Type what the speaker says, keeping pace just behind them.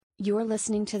You're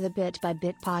listening to the Bit by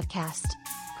Bit podcast,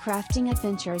 crafting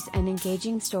adventures and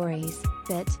engaging stories,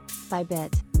 bit by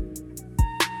bit.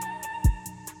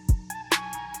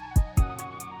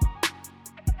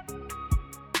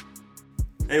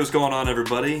 Hey, what's going on,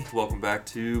 everybody? Welcome back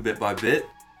to Bit by Bit.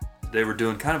 Today we're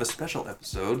doing kind of a special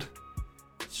episode.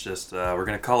 It's just, we're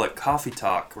going to call it Coffee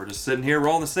Talk. We're just sitting here, we're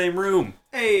all in the same room.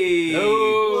 Hey!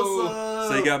 Oh. What's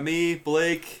up? So you got me,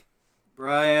 Blake,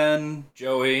 Brian,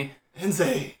 Joey, and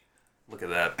Zay. Look at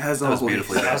that. As that was always.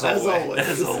 beautifully done. As always.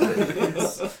 As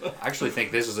always. I actually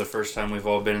think this is the first time we've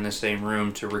all been in the same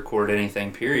room to record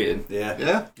anything, period.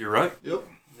 Yeah. You're right. Yep.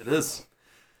 It is.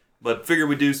 But figured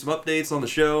we'd do some updates on the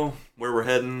show, where we're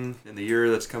heading in the year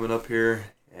that's coming up here,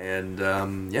 and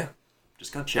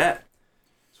just kind of chat.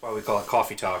 That's why we call it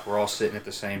Coffee Talk. We're all sitting at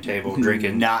the same table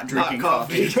drinking. Not drinking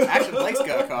coffee. Actually, Blake's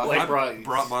got coffee. Blake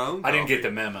Brought my own. I didn't coffee. get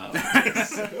the memo.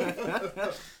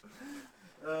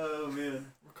 Oh, man.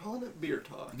 We're calling it beer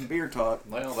talk. Beer talk.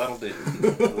 Well, that'll do.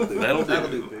 That'll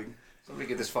do, big. Somebody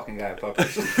get this fucking guy a puppy.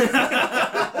 So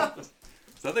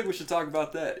I think we should talk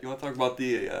about that. You want to talk about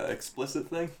the explicit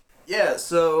thing? Yeah,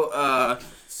 so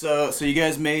you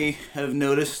guys may have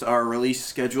noticed our release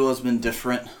schedule has been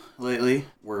different lately.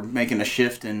 We're making a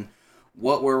shift in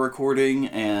what we're recording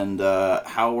and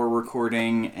how we're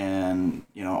recording and,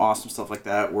 awesome stuff like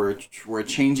that. We're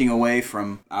changing away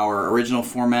from our original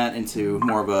format into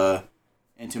more of a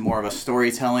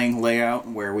storytelling layout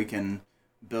where we can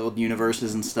build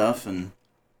universes and stuff. And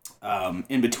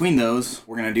in between those,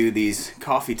 we're going to do these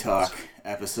Coffee Talk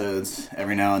episodes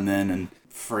every now and then. And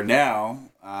for now,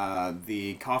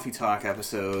 the Coffee Talk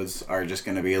episodes are just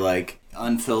going to be like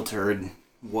unfiltered,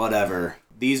 whatever.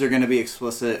 These are going to be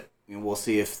explicit. We'll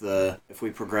see if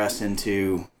we progress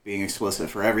into being explicit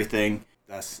for everything.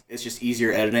 It's just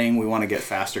easier editing. We want to get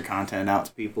faster content out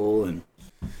to people and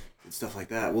stuff like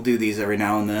that. We'll do these every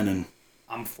now and then, and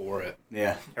I'm for it.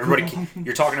 yeah. Everybody,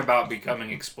 you're talking about becoming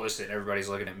explicit. Everybody's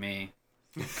looking at me.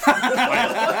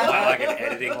 like an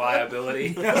editing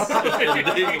liability.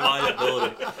 Editing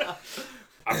liability.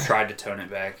 I've tried to tone it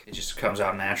back. It just comes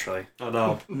out naturally. Oh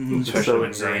no. Especially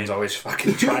when Zane's always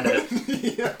fucking trying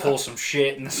to pull some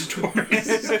shit in the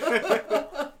stories.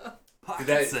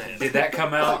 Did that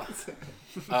come out?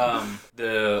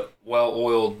 The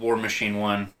well-oiled War Machine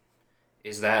one.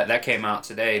 That came out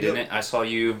today, didn't it? I saw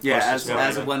you. Yeah, as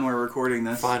of when we're recording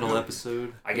this. Final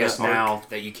episode. I guess now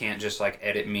that you can't just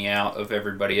edit me out of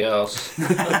everybody else, it's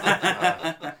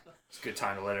a good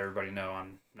time to let everybody know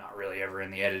I'm not really ever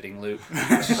in the editing loop.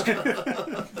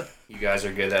 You guys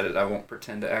are good at it. I won't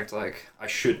pretend to act like I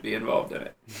should be involved in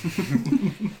it.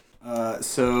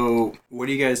 So what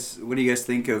do you guys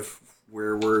think of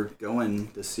where we're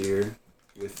going this year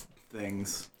with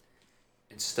things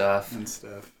And stuff.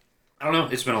 I don't know.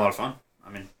 It's been a lot of fun. I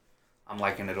mean, I'm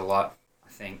liking it a lot. I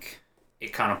think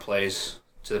it kind of plays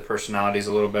to the personalities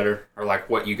a little better, or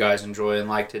what you guys enjoy and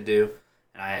like to do.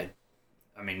 And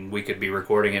I mean, we could be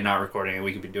recording it, not recording it.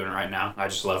 We could be doing it right now. I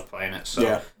just love playing it. So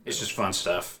yeah. It's just fun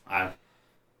stuff.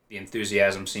 The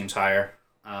enthusiasm seems higher.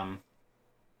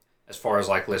 As far as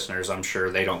listeners, I'm sure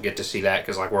they don't get to see that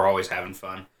because we're always having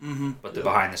fun. Mm-hmm. But the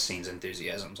behind the scenes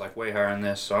enthusiasm's way higher in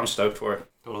this. So I'm stoked for it.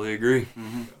 Totally agree.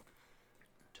 Mm-hmm.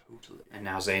 Totally. And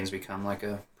now Zane's become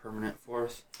a permanent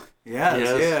fourth. Yeah,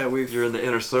 Yes. yeah. You're in the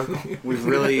inner circle.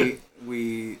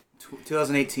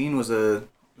 2018 was a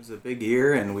big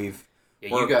year, and we're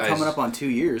you guys coming up on 2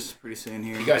 years pretty soon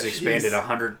here. You guys expanded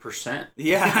 100%.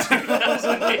 Yeah.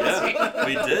 Yeah,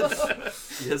 we did.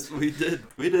 Yes, we did.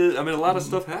 We did. I mean, a lot of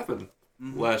stuff happened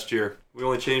last year. We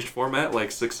only changed format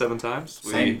 6-7 times.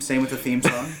 Same with the theme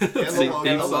song. And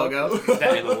the logo.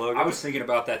 And the logo. I was thinking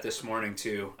about that this morning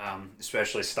too,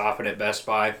 especially stopping at Best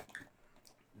Buy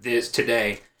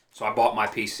today. So I bought my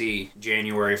PC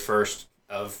January 1st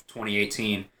of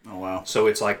 2018. Oh, wow. So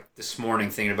it's this morning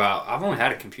thinking about, I've only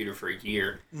had a computer for a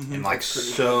year, and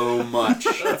so much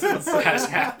has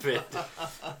happened.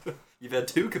 You've had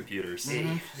 2 computers.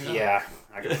 Yeah,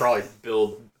 I could probably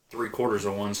build 3/4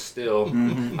 of one still.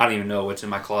 Mm-hmm. I don't even know what's in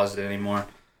my closet anymore.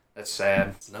 That's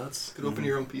sad. It's nuts. Could open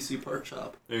your own PC part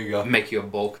shop. There you go. Make you a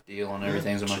bulk deal on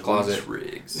everything's in my closet.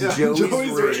 Rigs. Yeah,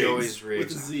 Joey's Rigs. Joey's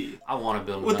Rigs. With a Z. I want to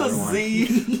build With a another one.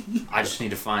 Z. I just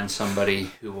need to find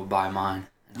somebody who will buy mine.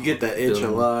 You get that itch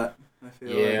a lot, I feel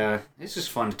like. Yeah, it's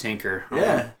just fun to tinker.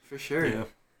 Yeah, for sure. Yeah.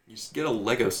 You just get a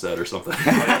Lego set or something.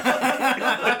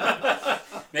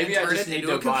 Maybe I Turn just it need into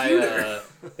to a buy computer.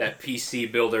 that PC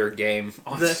builder game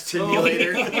on The Steam.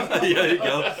 simulator. Yeah, there you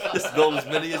go. Just build as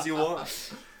many as you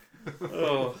want.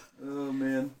 Oh, Oh,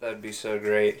 man. that'd be so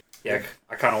great. Yeah,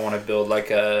 I kind of want to build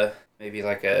maybe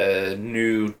a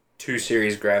new 2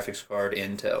 series graphics card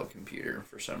Intel computer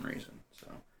for some reason. So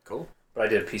Cool. But I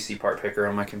did a PC part picker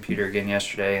on my computer again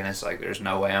yesterday, and it's like there's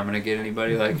no way I'm gonna get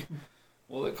anybody like,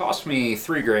 well, it cost me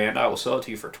 $3,000. I will sell it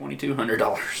to you for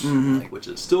 $2,200. Like, which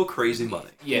is still crazy money.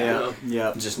 Yeah,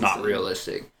 Yeah. just not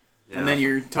realistic. Yeah. And then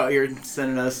you're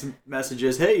sending us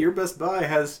messages. Hey, your Best Buy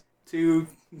has 2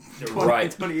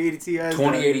 2080 Ti's.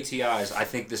 2080 Ti's. I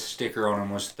think the sticker on them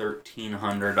was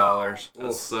 $1,300.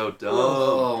 That's so dumb.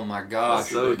 Oh my gosh. That's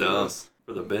so dumb.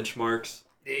 For the benchmarks.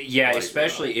 Yeah,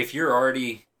 especially if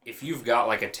you've got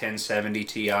like a 1070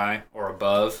 Ti or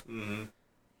above,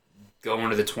 going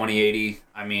to the 2080,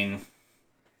 I mean,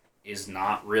 is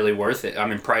not really worth it. I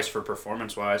mean, price for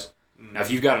performance wise. Now,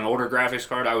 if you've got an older graphics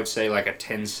card, I would say like a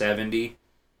 1070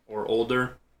 or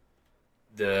older.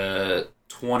 The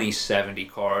 2070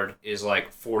 card is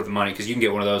like for the money because you can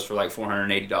get one of those for like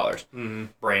 $480,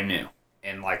 brand new.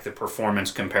 And like the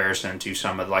performance comparison to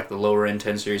some of like the lower end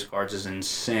 10 series cards is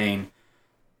insane.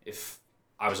 If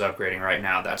I was upgrading right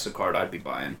now, that's the card I'd be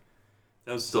buying.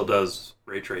 That still does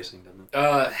ray tracing, doesn't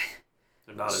it?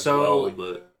 They're not as so well,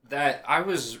 but that I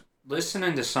was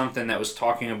listening to something that was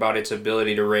talking about its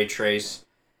ability to ray trace,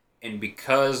 and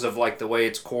because of like the way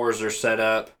its cores are set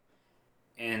up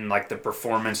and like the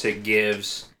performance it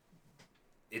gives,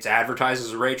 it's advertised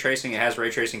as ray tracing. It has ray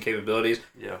tracing capabilities.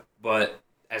 yeah. But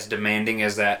as demanding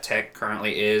as that tech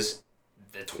currently is,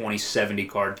 the 2070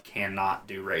 card cannot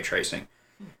do ray tracing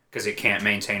because it can't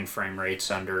maintain frame rates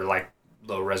under like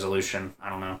low resolution. I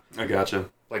don't know. I gotcha.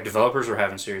 Like developers were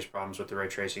having serious problems with the ray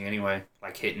tracing anyway,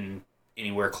 like hitting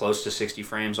anywhere close to 60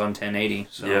 frames on 1080.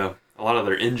 So Yeah. A lot of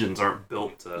their engines aren't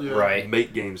built to Right.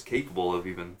 make games capable of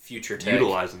even future tech.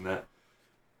 utilizing that.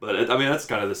 But I mean, that's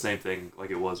kind of the same thing like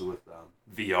it was with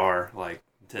VR. Like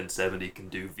 1070 can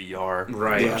do VR,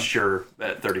 Right. Yeah. Sure,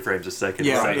 at 30 frames a second,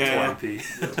 Yeah, right? yeah,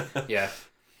 20p. Yeah.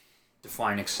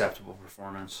 Define acceptable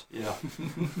performance. Yeah.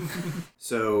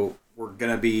 So we're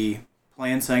gonna be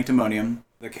playing Sanctimonium.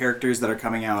 The characters that are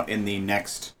coming out in the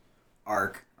next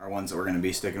arc are ones that we're gonna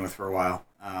be sticking with for a while.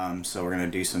 So we're gonna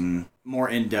do some more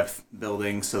in-depth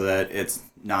building so that it's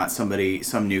not some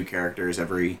new characters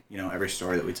every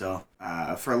story that we tell.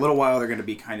 For a little while, they're gonna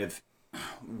be kind of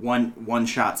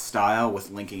one-shot style with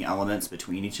linking elements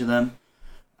between each of them.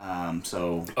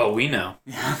 Oh, we know.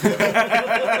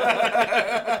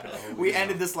 We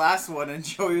ended this last one, and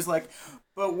Joey was like,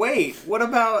 "But wait, what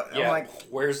about?" Yeah. I'm like,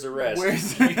 where's the rest?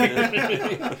 "Where's?"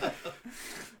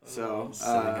 So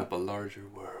Setting up a larger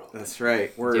world. that's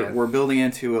right. We're building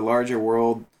into a larger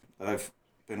world that I've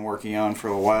been working on for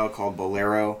a while called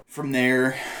Bolero. From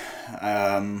there,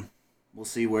 we'll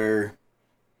see where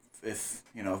if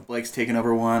Blake's taking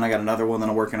over one. I got another one that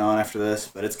I'm working on after this,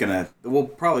 but we'll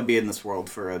probably be in this world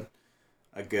for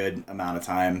a good amount of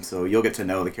time. So you'll get to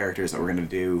know the characters that we're gonna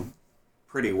do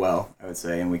pretty well, I would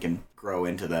say, and we can grow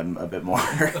into them a bit more.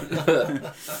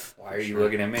 Why are you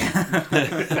looking at me?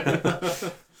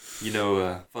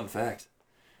 Fun fact: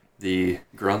 the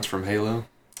grunts from Halo,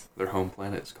 their home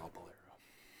planet is called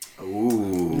Bolero.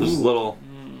 Ooh. Just little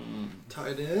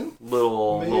Tied in?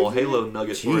 little Halo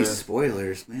nuggets for you. Jeez,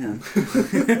 spoilers, man.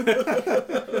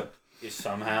 If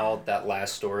somehow that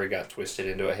last story got twisted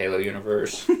into a Halo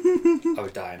universe, I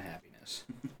would die in happiness.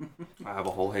 I have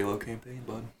a whole Halo campaign,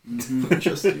 bud.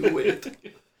 Just you wait.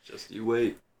 Just you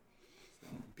wait.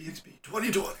 BXB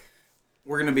 2020.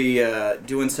 We're going to be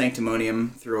doing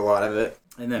Sanctimonium through a lot of it,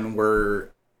 and then we're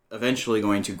eventually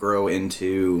going to grow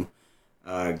into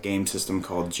a game system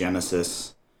called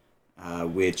Genesis,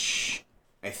 which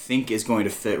I think is going to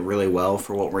fit really well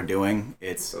for what we're doing.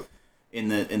 It's in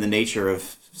the nature of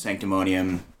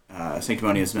Sanctimonium.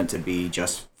 Sanctimonium is meant to be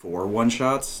just for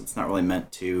one-shots. It's not really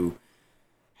meant to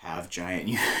have giant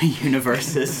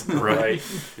universes. Right.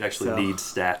 You actually So- need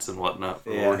stats and whatnot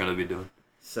for Yeah. what we're going to be doing.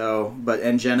 So,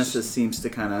 and Genesis seems to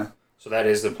kind of, So that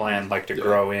is the plan, like to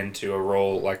grow into a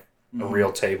role, like a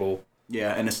real table.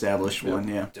 an established one,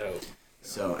 yeah. Dope.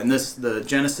 So, and the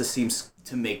Genesis seems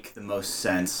to make the most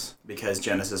sense because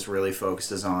Genesis really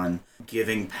focuses on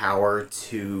giving power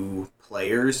to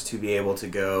players to be able to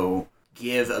go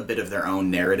give a bit of their own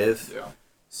narrative. Yeah.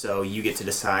 So you get to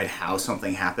decide how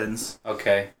something happens.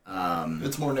 Okay.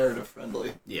 It's more narrative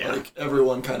friendly. Yeah. Like,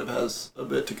 everyone kind of has a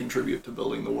bit to contribute to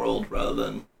building the world rather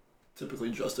than typically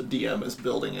just a DM is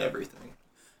building everything.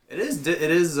 It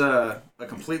is a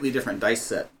completely different dice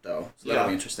set, though. So that'll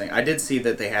be interesting. I did see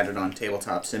that they had it on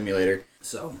Tabletop Simulator,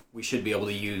 so we should be able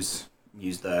to use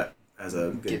that as a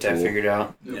good Get tool. that figured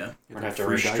out. Yeah. We're gonna have to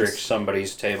restrict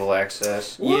somebody's table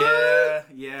access. Yeah.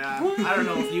 I don't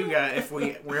know if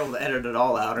we were able to edit it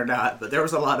all out or not, but there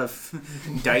was a lot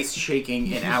of dice shaking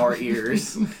in our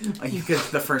ears.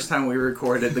 The first time we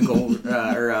recorded the Gold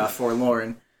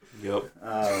Forlorn. Yep.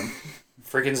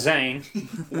 Freaking Zane.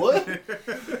 What?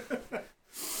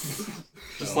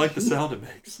 Just like the sound it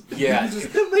makes. Yeah.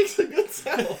 It makes a good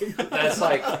sound. That's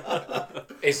like,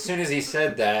 as soon as he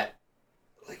said that,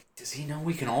 like, does he know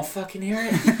we can all fucking hear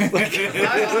it?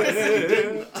 I honestly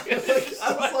didn't.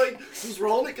 I was like, just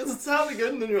rolling it because it sounded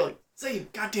good, and then you're like, Zane,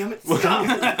 goddamn it, stop.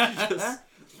 Just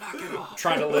knock it off.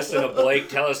 Trying to listen to Blake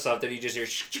tell us something, he just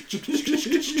hears.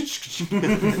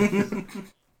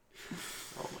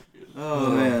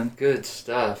 Oh man. Good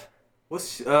stuff.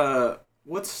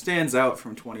 What stands out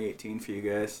from 2018 for you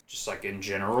guys? Just like in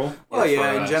general? Well, Or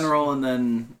yeah, for in us? general, and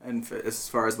then as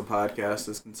far as the podcast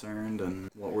is concerned, and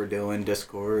what we're doing,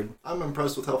 Discord. I'm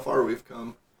impressed with how far we've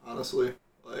come, honestly.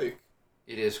 Like,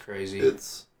 It is crazy.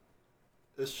 it's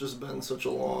just been such a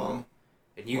long...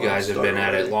 And you Well, guys have been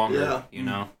at it already. longer, Yeah. you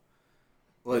know?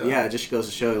 Well, Yeah. yeah, it just goes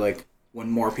to show, like, when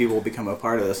more people become a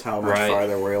part of this, how much Right.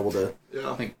 farther we're able to.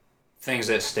 Yeah. Things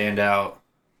that stand out,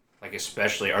 like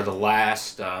especially, are the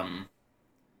last, the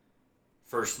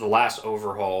last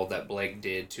overhaul that Blake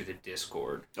did to the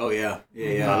Discord. Oh yeah,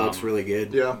 it looks really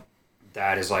good. Yeah.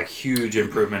 That is like huge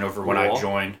improvement over when I Cool.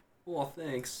 joined. Well,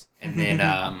 thanks. And then,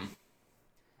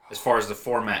 as far as the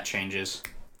format changes,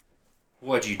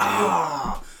 what'd you do?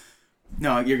 Oh.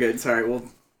 No, you're good. Sorry. Well,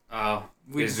 Do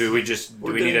we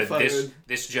We're need getting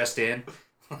this just in?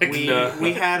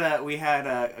 we had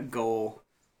a goal,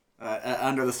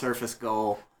 under the surface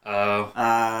goal,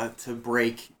 to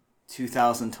break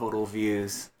 2,000 total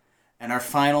views, and our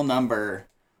final number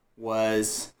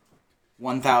was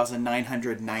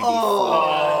 1,994.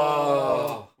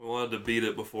 Oh, We wanted to beat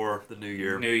it before the new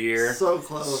year. New Year. So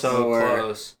close. So Or-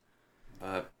 close.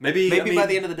 Maybe by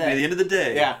the end of the day. By the end of the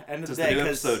day. Yeah, end of the Since day, the new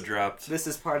 'cause episode dropped. This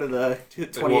is part of the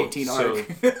 2018 Well, so- arc.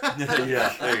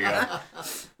 Yeah, there you go.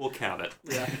 We'll count it.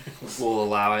 Yeah. We'll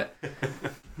allow it.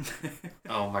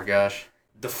 Oh my gosh.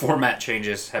 The format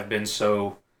changes have been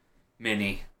so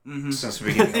many since the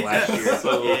beginning of last year.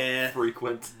 So Yeah.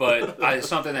 frequent. But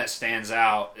something that stands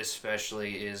out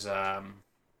especially is it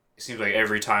seems like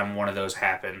every time one of those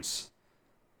happens,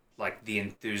 like the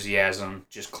enthusiasm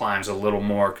just climbs a little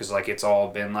more because like it's all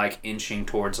been like inching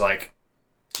towards like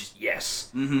just yes,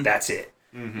 that's it.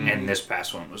 Mm-hmm. And this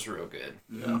past one was real good.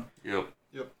 Yeah. Yep.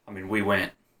 I mean, we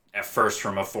went at first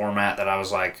from a format that I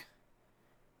was like,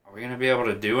 are we gonna be able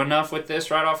to do enough with this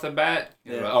right off the bat?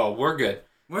 Yeah. Oh, we're good.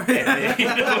 And then, you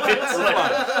know, it's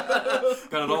like,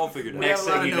 Got it all figured out. next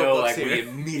have a lot thing of you know, notebooks like we here.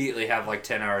 immediately have like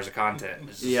 10 hours of content.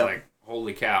 It's just Yep. like,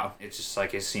 holy cow. It's just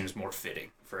like, it seems more fitting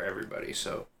for everybody.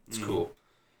 So it's cool.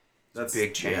 That's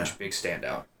Big change, yeah. big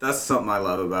standout. That's something I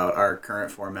love about our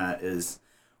current format is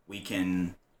we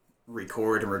can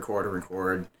record and record and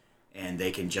record, and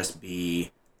they can just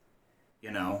be,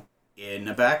 in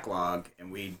a backlog,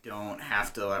 and we don't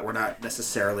have to. We're not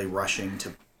necessarily rushing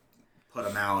to put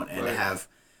them out and Right. have.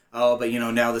 Oh, but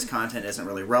now this content isn't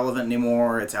really relevant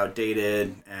anymore. It's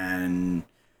outdated, and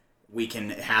we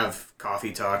can have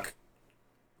coffee talk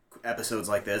episodes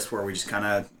like this where we just kind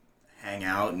of hang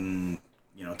out and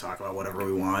talk about whatever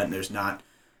we want. There's not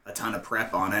a ton of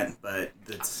prep on it, but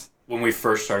it's When we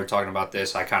first started talking about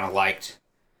this, I kind of liked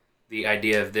the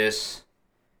idea of this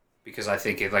because I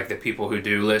think like the people who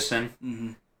do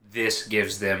listen, this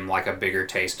gives them like a bigger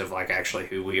taste of like actually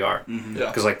who we are. Yeah.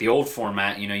 Because like the old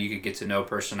format, you could get to know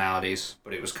personalities,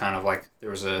 but it was kind of like there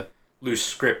was a loose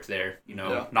script there,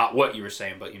 Yeah. not what you were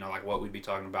saying, but like what we'd be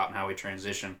talking about and how we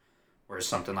transition. Whereas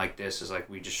something like this is like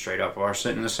we just straight up are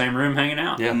sitting in the same room hanging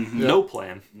out. Yeah. No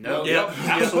plan. No, Yep.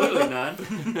 absolutely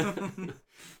none.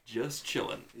 Just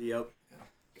chilling. Yep.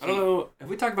 I don't know. Have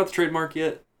we talked about the trademark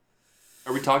yet?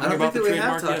 Are we I talking don't about think the that we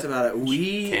have trademark talked yet? about it.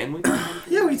 We Can we?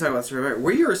 yeah, we can talk about trademark.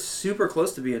 We are super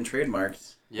close to being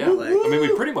trademarked. Yeah. Like, I mean,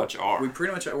 we pretty much are.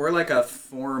 we're like a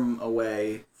form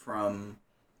away from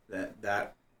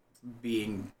that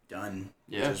being done,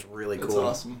 Yeah. which is really It's cool.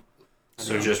 awesome.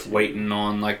 So just waiting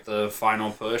on like the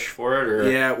final push for it,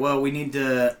 or Yeah, well, we need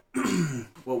to.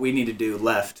 What we need to do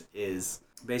left is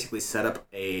basically set up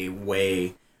a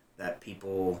way that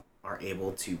people are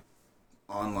able to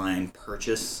online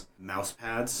purchase mouse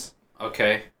pads,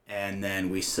 okay, and then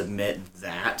we submit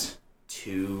that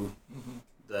to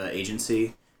the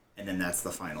agency, and then that's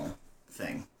the final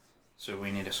thing. so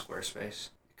we need a Squarespace.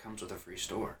 It comes with a free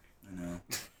store. I know.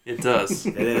 It does.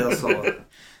 It'll It'll it's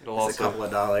a also. couple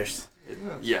of dollars.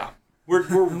 Yeah. We're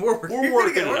working it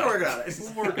We're out. working on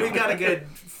it. We've got a good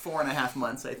 4.5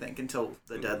 months, I think, until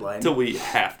the deadline. Until we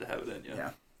have to have it in,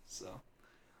 Yeah. So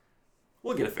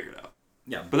we'll get it figured out.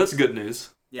 Yeah. But that's good news.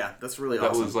 Yeah, that's really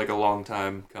That awesome. was like a long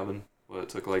time coming. Well, it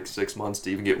took like 6 months to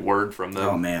even get word from them.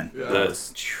 Oh man. Yeah.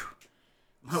 That's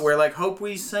We're like, hope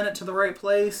we sent it to the right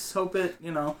place. Hope it,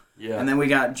 yeah. And then we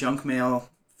got junk mail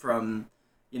from,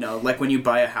 like when you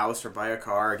buy a house or buy a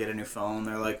car or get a new phone,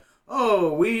 they're like,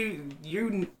 oh,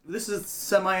 this is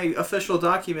semi-official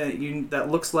document that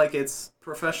looks like it's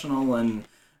professional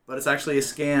but it's actually a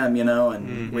scam,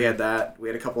 and we had that. We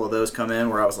had a couple of those come in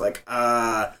where I was like,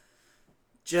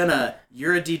 Jenna,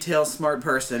 you're a detail smart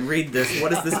person. Read this.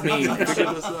 What does this mean?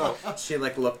 She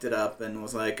looked it up and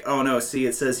was like, oh no, see,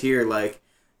 it says here,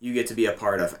 you get to be a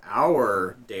part of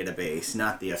our database,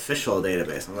 not the official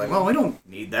database. I'm like, well, we don't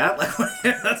need that.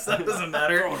 That stuff doesn't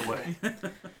matter. Throw it away.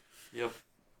 Yep.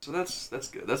 So that's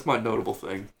good. That's my notable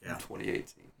thing Yeah. in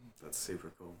 2018. That's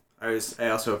super cool. I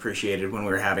also appreciated when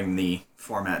we were having the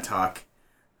format talk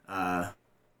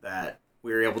that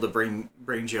we were able to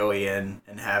bring Joey in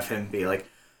and have him be like,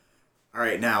 all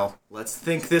right, now let's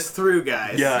think this through,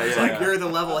 guys. Yeah, it's yeah, like yeah. You're the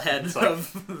level head of.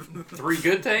 3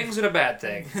 good things and a bad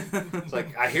thing. It's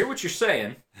like, I hear what you're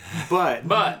saying, but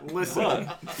listen.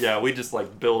 Yeah, we just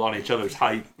build on each other's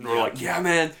hype, and we're like, yeah,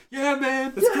 man,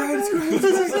 It's great. It's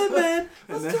great, man.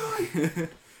 Let's do it.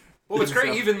 Well, it's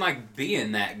great even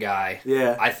being that guy.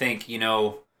 Yeah. I think, I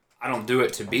don't do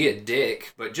it to be a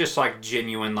dick, but just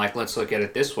genuine, let's look at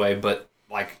it this way. But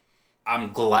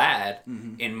I'm glad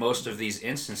in most of these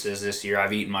instances this year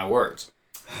I've eaten my words.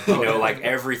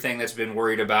 Everything that's been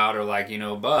worried about or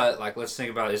but let's think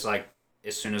about it. It's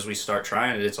as soon as we start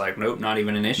trying it, it's nope, not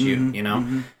even an issue,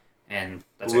 And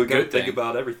that's we a good gotta think thing.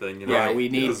 about everything, Yeah, right? we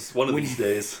need- Because one of we- these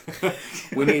days.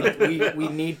 we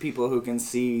need people who can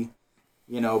see,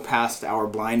 past our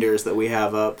blinders that we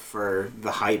have up for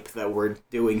the hype that we're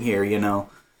doing here,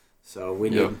 So we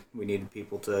need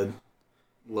people to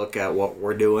look at what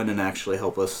we're doing and actually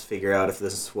help us figure out if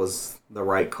this was the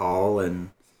right call. And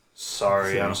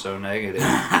Sorry, I'm so negative.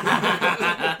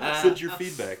 Send your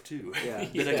feedback too. Yeah.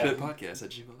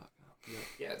 TheNextBitPodcast@gmail.com.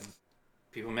 Yeah,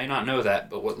 people may not know that,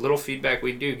 but what little feedback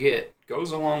we do get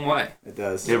goes a long way. it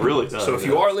does. It really does. So if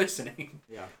you are listening,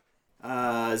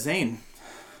 Zane,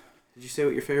 did you say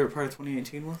what your favorite part of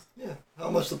 2018 was? Yeah, how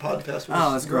much the podcast was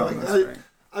Oh, that's growing. That's great.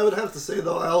 I would have to say,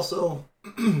 though, I also,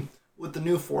 with the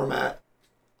new format,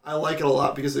 I like it a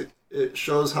lot because it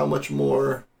shows how much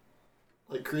more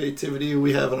creativity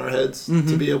we have in our heads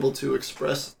to be able to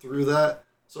express through that.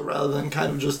 So rather than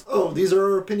kind of just, these are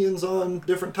our opinions on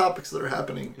different topics that are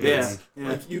happening. Yeah.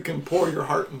 You can pour your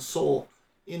heart and soul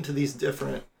into these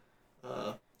different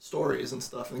stories and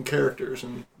stuff and characters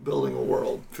and building a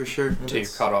world. For sure. until you're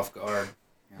caught off guard.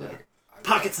 You're Yeah. like,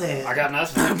 Pocket sand. I got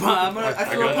nothing. I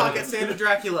threw a pocket sand to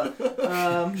Dracula.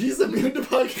 She's immune to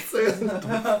pocket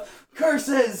sand.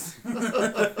 Curses!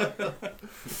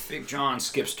 Big John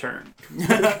skips turn.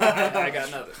 I got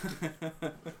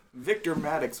nothing. Victor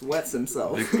Maddox wets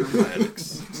himself. Victor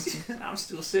Maddox. I'm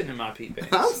still sitting in my pee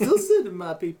pants. I'm still sitting in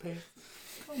my pee pants.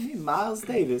 Call me Miles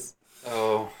Davis.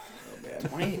 Oh, Man.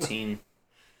 2018.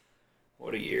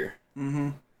 What a year. Mm-hmm.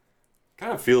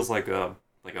 Kind of feels like a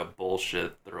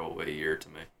bullshit throwaway year to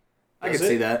me. I Does can it?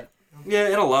 see that. Yeah,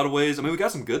 in a lot of ways. I mean, we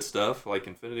got some good stuff, like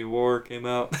Infinity War came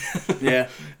out. Yeah.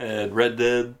 And Red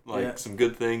Dead, Yeah. some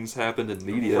good things happened in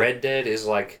media. Red Dead is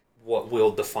what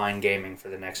will define gaming for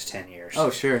the next 10 years. Oh,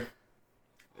 sure.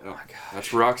 Yeah, my gosh. That's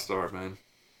Rockstar, man.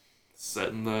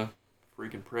 Setting the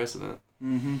freaking precedent.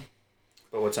 Mm-hmm.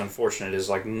 But what's unfortunate is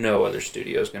no other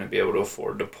studio is going to be able to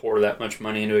afford to pour that much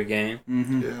money into a game.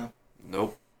 Mm-hmm. Yeah.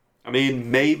 Nope. I mean,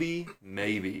 maybe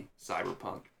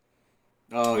Cyberpunk.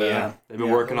 Oh, yeah. They've been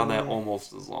Yeah. working on that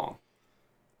almost as long.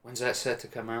 When's that set to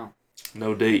come out?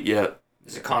 No date yet.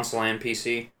 Is it console and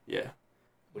PC? Yeah.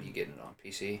 What are you getting it on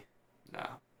PC? Nah.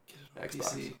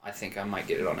 Xbox. PC. I think I might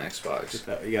get it on Xbox.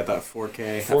 You got that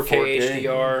 4K. 4K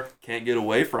HDR. Can't get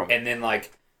away from it. And then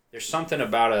there's something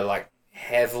about a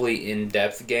heavily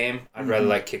in-depth game. I'd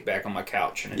rather kick back on my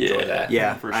couch and enjoy Yeah. that.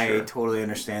 Yeah, For I sure. totally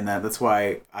understand that. That's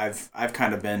why I've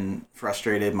kind of been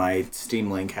frustrated. My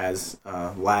Steam Link has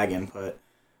lag input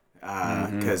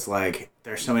because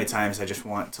there's so many times I just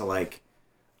want to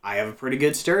I have a pretty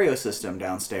good stereo system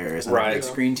downstairs, and a Right. big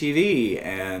screen TV,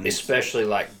 and Especially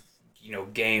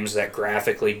games that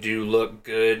graphically do look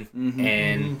good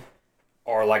and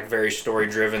are very story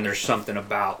driven. There's something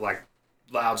about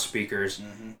loudspeakers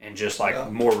and just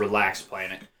more relaxed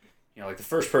playing it. The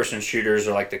first person shooters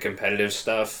or the competitive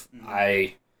stuff.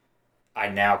 I I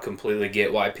now completely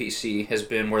get why PC has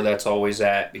been where that's always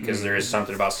at, because there is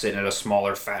something about sitting at a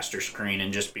smaller, faster screen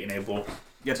and just being able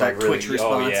Get to that really, Twitch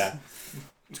response. Oh yeah,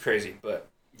 it's crazy. But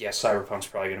yeah, Cyberpunk's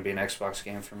probably going to be an Xbox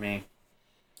game for me.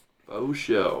 Oh,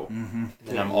 show. Mm-hmm. And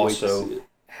then I'm also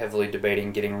heavily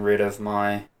debating getting rid of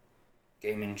my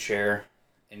gaming chair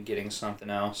and getting something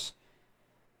else.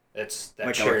 That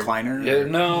Like chair. a recliner? Yeah,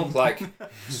 no, like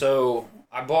so.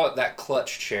 I bought that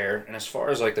clutch chair, and as far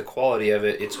as like the quality of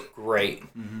it, it's great.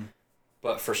 Mm-hmm.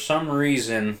 But for some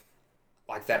reason,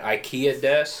 like that IKEA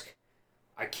desk,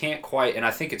 I can't quite, and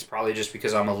I think it's probably just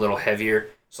because I'm a little heavier.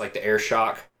 It's like the air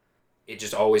shock. It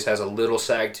just always has a little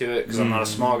sag to it because I'm not a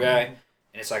small guy.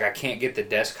 And it's like I can't get the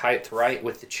desk height right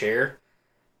with the chair.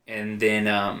 And then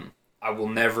I will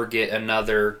never get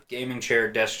another gaming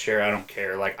chair, desk chair, I don't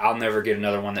care. Like, I'll never get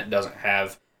another one that doesn't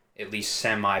have at least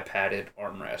semi-padded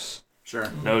armrests. Sure.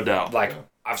 No doubt. Like,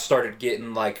 I've started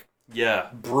getting, like, Yeah.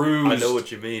 bruised I know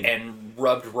what you mean. and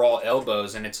rubbed raw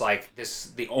elbows, and it's like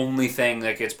the only thing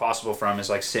that gets possible from is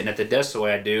like sitting at the desk the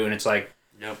way I do, and it's like,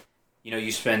 Yep. you know,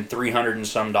 you spend $300 and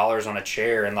some on a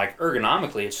chair, and like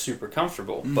ergonomically it's super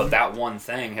comfortable, but that one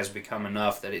thing has become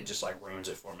enough that it just like ruins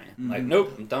it for me. Like,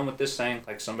 nope, I'm done with this thing.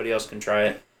 Like, somebody else can try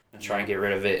it and try and get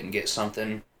rid of it and get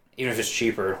something, even if it's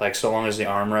cheaper. Like, so long as the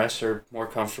armrests are more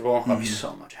comfortable, I'll be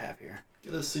so much happier.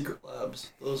 Get a Secret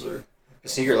Labs. Those are. The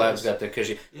Secret Lab's got the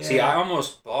cushy. Yeah. See, I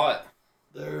almost bought.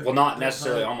 They're, Well, not they're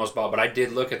necessarily high. almost bought, but I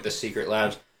did look at the Secret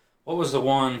Labs. What was the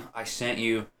one I sent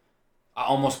you? I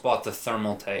almost bought the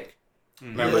Thermal Take.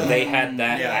 Remember, Yeah. they had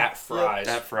that Yeah. at Fry's.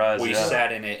 At Fry's, We yeah.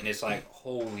 sat in it, and it's like,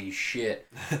 holy shit.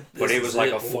 But This it was is like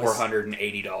it, a boys.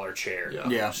 $480 chair. Yeah.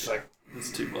 Yeah. It's like, It's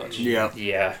too much. Yeah.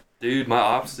 yeah. Dude, my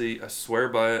Opsy, I swear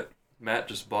by it. Matt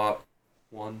just bought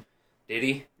one. Did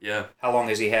he? Yeah. How long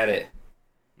has he had it?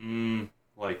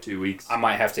 Like 2 weeks. I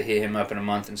might have to hit him up in a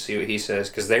month and see what he says,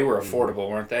 because they were affordable,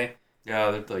 weren't they? Yeah,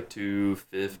 they're like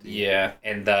 $250. Yeah,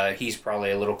 and he's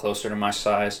probably a little closer to my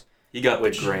size. He got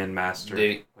Which- the Grandmaster.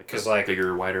 Did- Like 'cause, a like-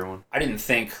 bigger, wider one. I didn't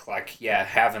think, like, yeah,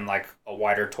 having, like, a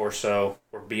wider torso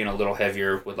or being a little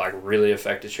heavier would, like, really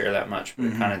affect a chair that much, but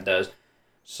it kind of does.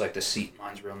 Just, like, the seat,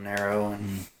 mine's real narrow,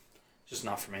 and it's just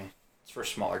not for me. It's for a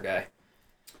smaller guy.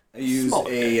 I use Smaller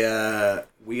a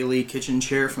wheelie kitchen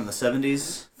chair from the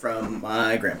 70s from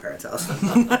my grandparents' house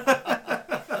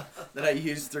that I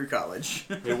used through college.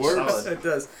 It works. Solid. It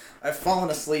does. I've fallen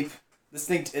asleep. This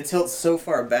thing, it tilts so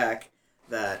far back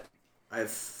that I've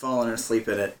fallen asleep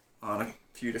in it on a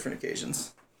few different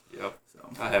occasions. Yep. So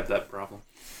I have that problem.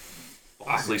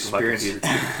 I've Sleep with my experienced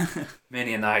computer.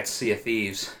 many a night Sea of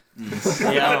Thieves. yeah,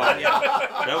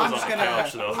 That was on just the gonna-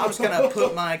 couch, though. I'm just gonna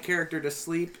put my character to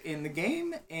sleep in the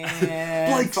game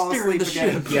and Blake's fall steering asleep the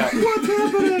again. ship. Yeah. What's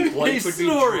happening? Blake He's would be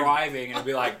snoring. driving and it'd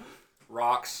be like,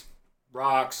 rocks,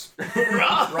 rocks,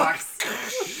 rocks.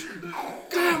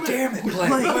 God damn it,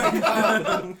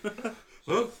 Blake.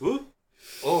 Huh? Huh?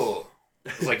 Oh.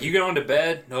 It's like, you going to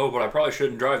bed? No, but I probably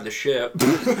shouldn't drive the ship.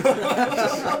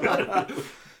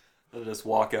 I just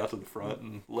walk out to the front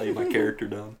and lay my character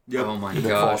down. Oh my And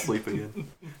then fall gosh. asleep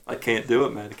again. I can't do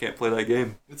it, man. I can't play that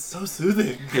game. It's so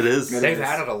soothing. It is. They've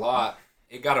added a lot.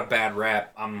 It got a bad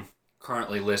rap. I'm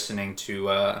currently listening to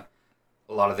a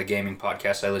lot of the gaming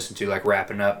podcasts I listen to, like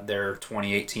wrapping up their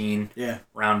 2018 Yeah.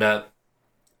 roundup.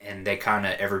 And they kind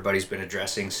of, everybody's been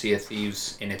addressing Sea of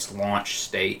Thieves in its launch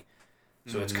state.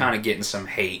 So it's kind of getting some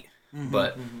hate.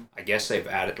 But I guess they've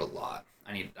added a lot.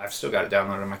 I've still got it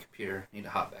downloaded on my computer. Need to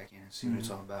hop back in and see what it's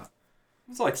all about.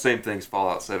 It's like the same thing as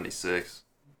Fallout 76.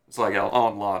 It's like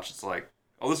on launch, it's like,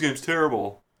 oh, this game's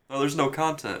terrible. Oh, there's no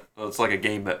content. Oh, it's like a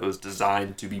game that was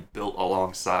designed to be built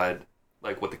alongside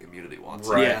like what the community wants.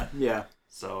 Right. Yeah. Yeah.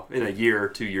 So in a year or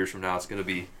 2 years from now, it's going to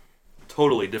be a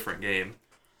totally different game.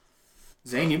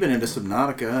 Zane, you've been into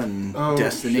Subnautica and Oh,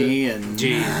 Destiny and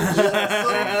Jesus.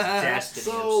 Destiny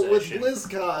So with obsession.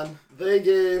 BlizzCon, they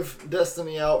gave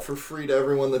Destiny out for free to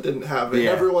everyone that didn't have it. Yeah.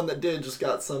 Everyone that did just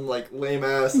got some like lame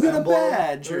ass You got a emblem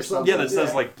badge or something. Yeah, that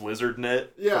says like BlizzardNet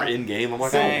Yeah. for in-game. I'm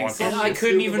like, Thanks. I don't want And that I shit.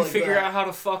 couldn't Stupid even like figure that. out how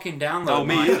to fucking download Oh,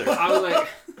 me mine. either. I was like,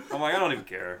 I'm like, I don't even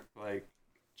care. Like,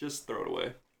 just throw it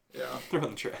away. Yeah. Throw it in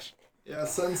the trash. Yeah,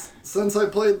 since I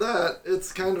played that,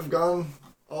 it's kind of gone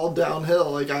all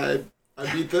downhill. Like I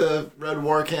beat the Red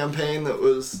War campaign that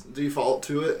was default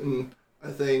to it, and I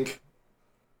think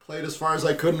played as far as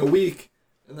I could in a week.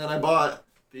 And then I bought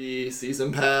the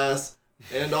season pass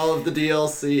and all of the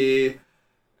DLC,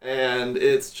 and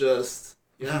it's just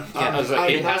I was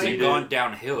like, it hasn't I'm- gone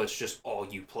downhill. It's just all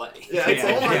you play. Yeah, it's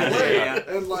all I Yeah, play, yeah.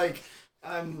 and like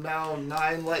I'm now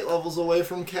 9 light levels away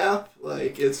from cap.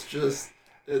 Like it's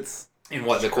In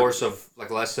what, the course of like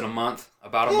less than a month?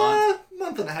 About a month? month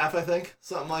month and a half, I think.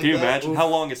 Something like that. Can you imagine how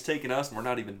long it's taken us and we're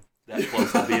not even that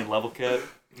close to being level capped?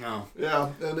 No. Yeah,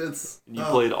 and it's... And you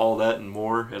played all that and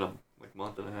more in a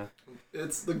month and a half.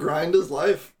 It's the grind is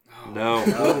life. No,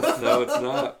 no, it's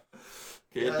not.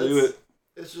 Can't do it.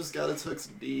 It's just got its hooks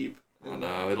deep. Oh,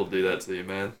 no, it'll do that to you,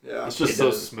 man. Yeah. It's just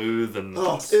so smooth and...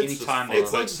 Anytime they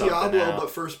it's put like something Diablo, out. but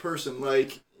first person.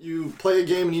 Like, you play a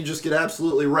game and you just get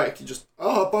absolutely wrecked. You just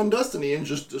hop on Destiny and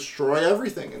just destroy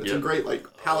everything. And it's a great, like,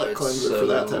 palate cleanser for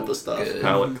that type of stuff. good.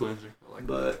 Palate cleanser. I like that.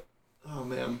 But, oh,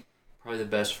 man. Probably the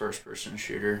best first-person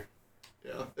shooter.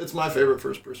 Yeah. It's my favorite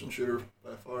first-person shooter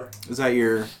by far. Is that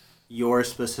your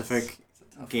specific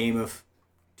game of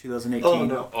 2018? Oh,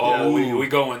 no. Oh, Yeah. we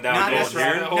going down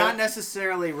Not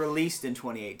necessarily released in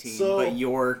 2018, So, but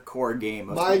your core game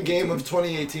of My 2018. game of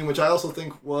 2018, which I also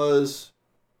think was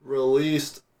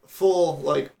released full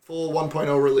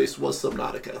 1.0 release, was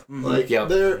Subnautica. Like Yep.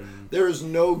 there is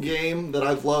no game that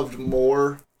I've loved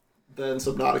more than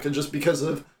Subnautica, just because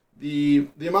of the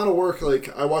amount of work.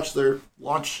 Like, I watched their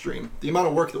launch stream, the amount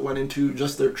of work that went into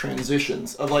just their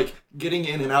transitions of like getting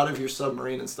in and out of your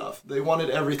submarine and stuff. They wanted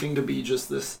everything to be just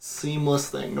this seamless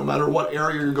thing, no matter what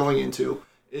area you're going into.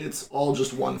 It's all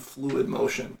just one fluid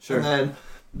motion. Sure. And then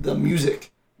the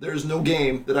music. There's no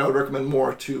game that I would recommend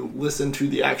more to listen to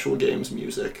the actual game's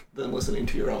music than listening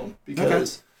to your own.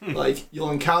 Because, like,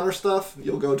 you'll encounter stuff,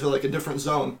 you'll go to, like, a different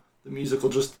zone. The music will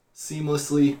just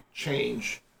seamlessly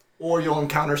change. Or you'll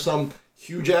encounter some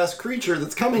huge-ass creature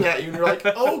that's coming at you, and you're like,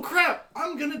 oh, crap,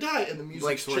 I'm gonna die. And the music's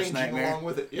Like Source changing Nightmare. along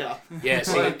with it. Yeah. Yeah,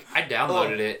 see, Like, I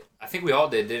downloaded it. I think we all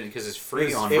did, didn't it? Because it's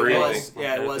free on It free. was,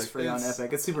 yeah, it was Epic. free on It's-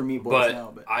 Epic. It's Super Meat Boys But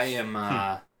now, but I am,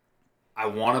 I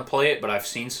want to play it, but I've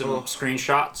seen some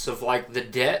screenshots of, like, the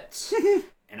depths,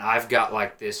 and I've got,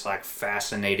 like, this, like,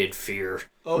 fascinated fear.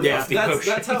 Oh, Yeah. yeah.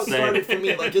 That's how it started for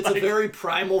me. Like, it's a very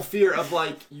primal fear of,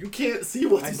 like, you can't see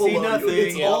what's I see below nothing. you.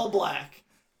 It's Yeah. all black.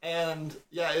 And,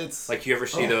 yeah, it's... Like, you ever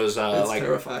see Oh, those, it's like,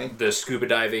 terrifying. the scuba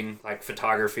diving, like,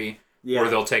 photography, yeah. where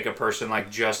they'll take a person,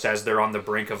 like, just as they're on the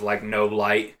brink of, like, no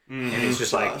light, and it's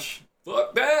just like, Gosh.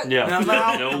 fuck that! Yeah. I'm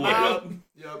out, No I'm way. out.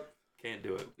 Yep. Can't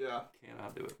do it. Yeah.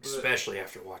 Cannot do it. Especially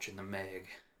after watching The Meg.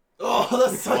 Oh,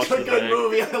 that's such Watch a the good Meg.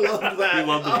 movie. I love that. You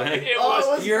love the Meg? It Oh, was- it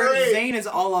was Your great. Zane is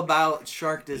all about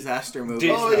shark disaster movies.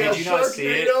 Did- Oh, yeah. Did you not see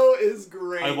it? Sharknado is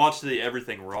great. I watched the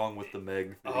Everything Wrong with the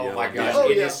Meg video. Oh my gosh, Oh,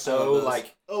 it yeah. is so,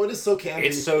 like, Oh, it is so campy.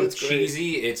 it's so great.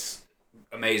 cheesy, it's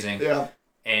amazing. Yeah.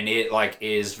 And it, like,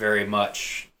 is very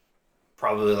much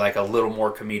probably, like, a little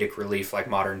more comedic relief, like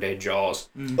modern day Jaws.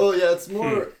 Oh, yeah. It's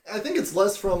more... I think it's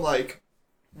less from, like,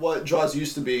 what Jaws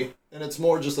used to be, and it's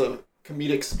more just a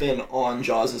comedic spin on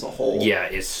Jaws as a whole. Yeah,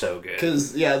 it's so good.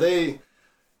 Because, yeah, they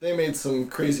made some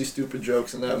crazy, stupid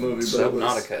jokes in that movie. But it was,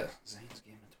 Subnautica. Zane's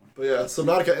Game of 20. but yeah,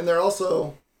 Subnautica.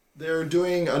 And they're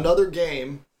doing another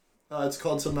game. It's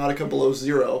called Subnautica Below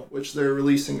Zero, which they're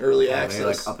releasing early Are they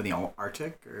access. like up in the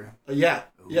Arctic or? Yeah.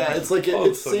 Yeah, it's like Oh,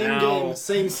 it's so same now- game,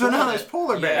 same So now there's planet.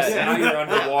 polar Yeah, bears. now you're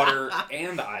underwater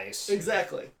and ice.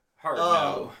 Exactly. Hard Um,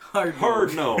 no.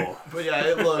 Hard no. But yeah,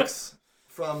 it looks,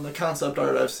 from the concept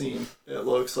art I've seen, it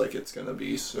looks like it's going to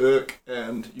be sick.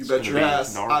 And you bet gonna your be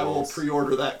ass, I will narwhals.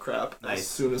 pre-order that crap as Nice.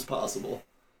 soon as possible.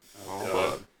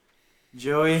 Oh,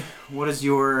 Joey, what is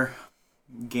your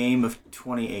game of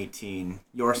 2018?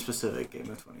 Your specific game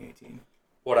of 2018?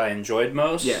 What I enjoyed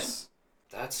most? Yes.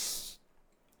 That's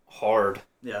hard.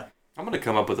 Yeah. I'm gonna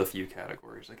come up with a few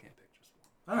categories. I can't pick just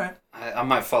one. All right. I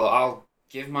might follow. I'll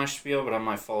give my spiel, but I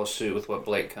might follow suit with what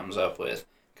Blake comes up with.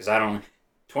 Because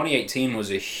 2018 was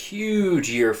a huge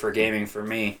year for gaming for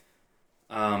me.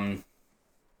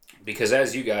 Because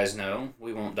as you guys know,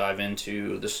 we won't dive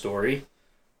into the story,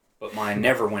 but my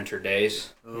Neverwinter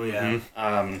days, Oh yeah.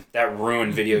 that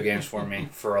ruined video games for me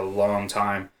for a long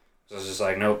time. So I was just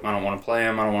like, nope, I don't want to play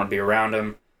them. I don't want to be around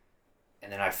them.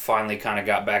 And then I finally kind of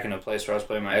got back into a place where I was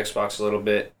playing my Xbox a little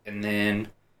bit. And then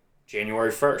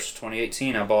January 1st,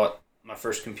 2018, I bought my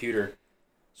first computer.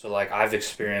 So, like, I've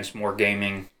experienced more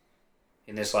gaming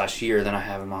in this last year than I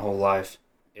have in my whole life.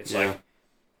 It's, Yeah. like,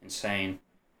 insane.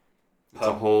 It's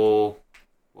a whole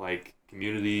like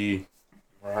community.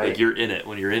 Right. Like you're in it.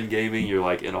 When you're in gaming, you're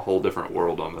like in a whole different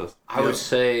world almost. I would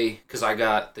say, because I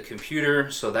got the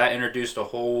computer, so that introduced a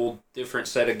whole different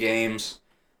set of games.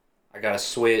 I got a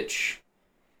Switch,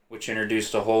 which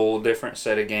introduced a whole different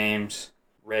set of games.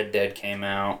 Red Dead came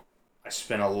out. I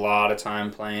spent a lot of time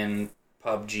playing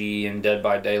PUBG and Dead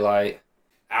by Daylight.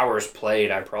 Hours played,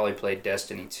 I probably played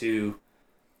Destiny 2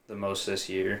 the most this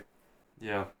year.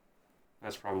 Yeah,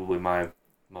 that's probably my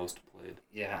most played.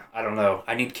 Yeah, I don't know.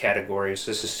 I need categories.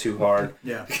 This is too hard.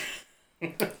 Yeah.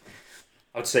 I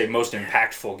would say most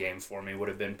impactful game for me would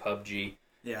have been PUBG.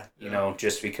 Yeah. You know,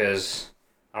 just because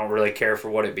I don't really care for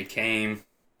what it became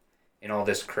in all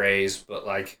this craze, but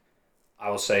like I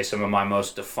will say some of my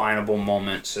most definable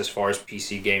moments as far as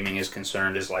PC gaming is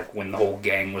concerned is like when the whole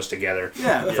gang was together for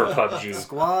PUBG.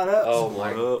 Squad up. Oh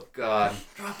my god.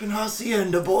 Dropping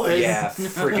Hacienda, boys. Yeah,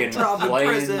 freaking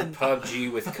playing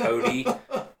PUBG with Cody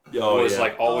was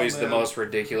like always the most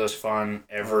ridiculous fun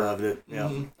ever. I loved it. Yeah.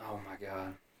 Oh my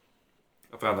god.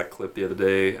 I found that clip the other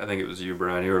day. I think it was you,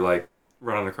 Brian. You were like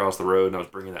running across the road, and I was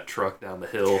bringing that truck down the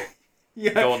hill,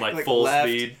 going like full left,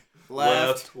 speed.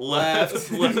 Left,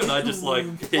 And I just like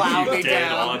hit Plow you me dead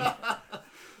down. on.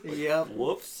 Yep.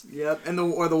 Whoops. Yep. And the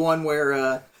one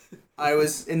where I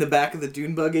was in the back of the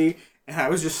dune buggy and I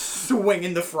was just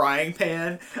swinging the frying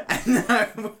pan, and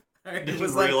then I Didn't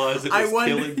was like, realize it was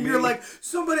killing me. You're like,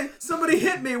 somebody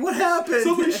hit me. What happened?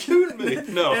 Somebody shooting me.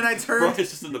 No. And I turned. Brian's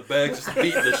just in the back, just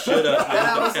beating the shit out of me. And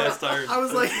I was Cast iron. I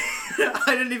was like, I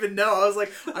didn't even know. I was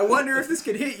like, I wonder if this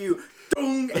could hit you.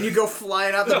 Dong, and you go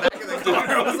flying out the back of the car.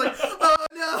 I was like, oh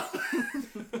no.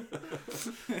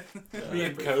 Me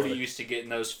and Cody used to get in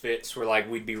those fits where like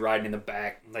we'd be riding in the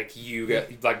back, like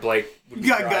Blake would You be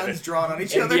got driving. guns drawn on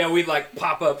each And other. yeah, we'd like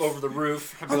pop up over the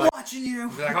roof. I'd be I'm like, watching you.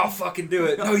 be like, I'll fucking do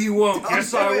it. No, you won't. Don't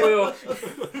Yes, do I it. will.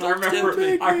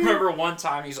 I remember one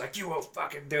time he's like, you won't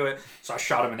fucking do it. So I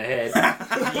shot him in the head.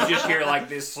 You just hear like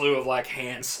this slew of like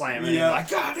hands slamming. Yeah. And like,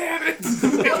 God damn it.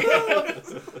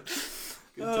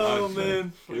 Good Oh times,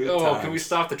 man. Good Oh, times. can we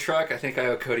stop the truck? I think I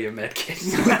owe Cody a med kit.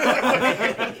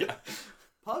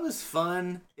 Pub is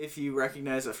fun if you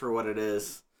recognize it for what it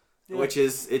is, which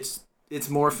is it's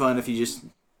more fun if you just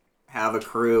have a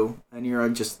crew and you're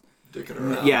just Dicking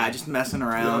around. just messing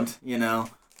around. You know,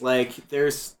 like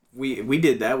we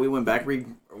did that. We went back,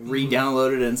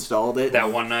 re-downloaded, and installed it.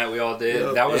 That one night we all did.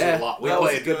 Yeah. That was Yeah. a lot. We That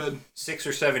was played good. 6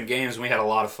 or 7 games and we had a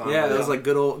lot of fun. Yeah, with that it. was like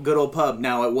good old pub.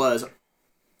 Now it was.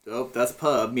 Oh, that's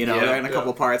pub. You know, Yeah, there are a yeah.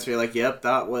 couple parts where you're like, "Yep,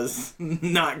 that was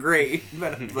not great."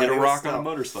 But Hit it a was rock still- on a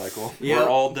motorcycle. Yeah. We're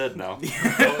all dead now.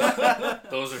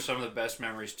 Those are some of the best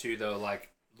memories too, though. Like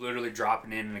literally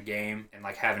dropping in a game and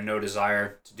like having no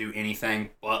desire to do anything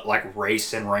but like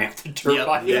race and ramp the dirt Yep.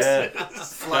 bikes. Yeah.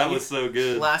 Fly- That was so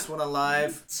good. Last one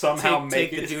alive. Somehow take make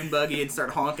the it. dune buggy and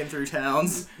start honking through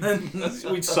towns.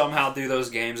 We'd somehow do those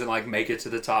games and like make it to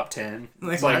the top 10.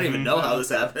 Like, It's I don't even know how this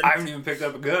happened. I haven't even picked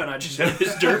up a gun. I just have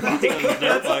this dirt bike.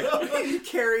 You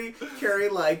carry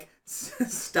like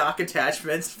stock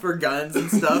attachments for guns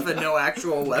and stuff, and no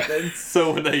actual weapons.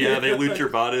 So when they loot your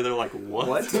body, they're like, what?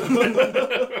 What?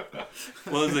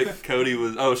 What was it? Cody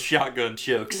was shotgun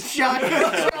chokes. Shotgun.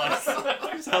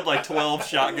 Had like 12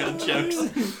 shotgun chokes.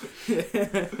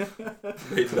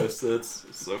 Made no sense.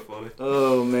 It's so funny.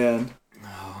 Oh man.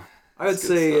 Oh, I would That's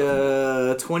say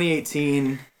good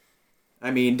 2018.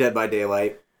 I mean, Dead by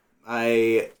Daylight.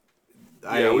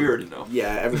 Yeah, we already know.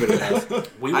 Yeah, everybody knows.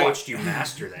 we watched you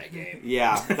master that game.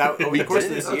 Yeah, that over the course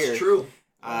of this That's year. true.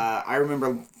 I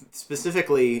remember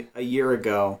specifically a year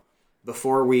ago,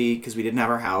 because we didn't have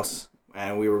our house,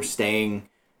 and we were staying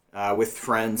with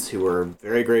friends who were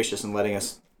very gracious in letting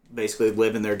us basically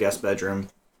live in their guest bedroom,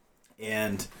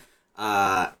 and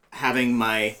having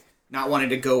not wanting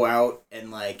to go out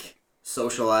and like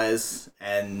socialize,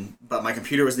 but my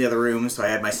computer was in the other room, so I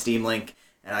had my Steam Link,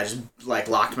 and I just like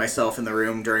locked myself in the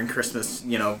room during Christmas,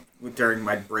 during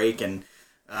my break, and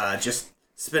just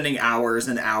spending hours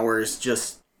and hours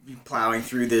just plowing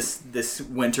through this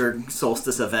winter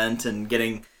solstice event and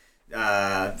getting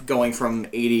going from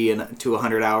 80 to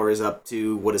 100 hours up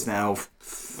to what is now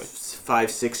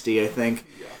 560, I think.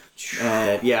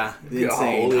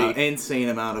 Insane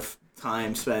amount of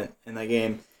time spent in that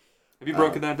game. Have you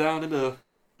broken that down into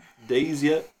days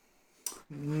yet?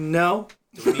 No.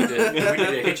 We need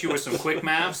to hit you with some quick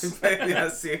maps. Yeah,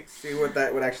 see what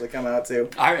that would actually come out to.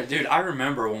 I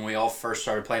remember when we all first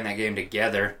started playing that game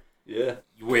together. Yeah.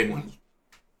 You win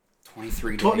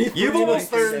 23 days. 23 You've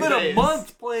almost days. spent a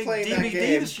month playing Playing that DVD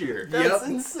game. this year. That's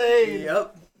insane.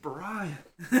 Yep. Brian.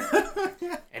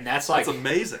 And that's like, That's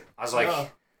amazing. I was like, Yeah.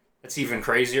 that's even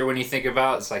crazier when you think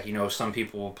about it. It's like, some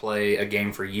people will play a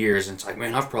game for years and it's like,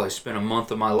 man, I've probably spent a month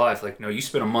of my life. Like, no, you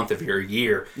spent a month of your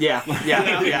year. Yeah.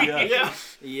 Yeah.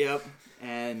 Yep.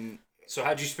 And So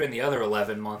how'd you spend the other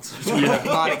 11 months?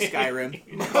 modding Skyrim.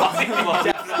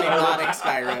 Definitely modding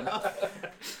Skyrim.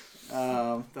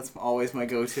 That's always my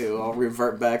go-to. I'll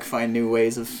revert back, find new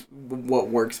ways of what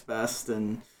works best,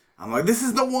 and I'm like, this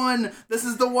is the one,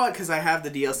 because I have the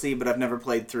DLC, but I've never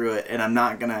played through it, and I'm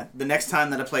not gonna, the next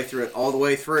time that I play through it all the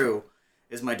way through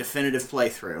is my definitive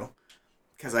playthrough,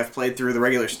 because I've played through the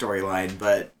regular storyline,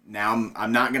 but now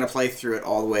I'm not gonna play through it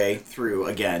all the way through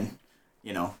again,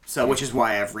 so which is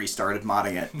why I've restarted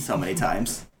modding it so many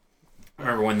times. I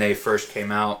remember when they first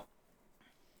came out.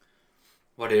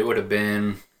 What it would have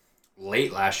been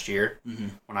late last year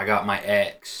when I got my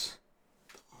X.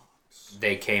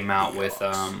 They came out with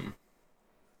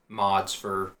mods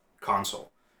for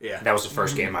console. Yeah. That was the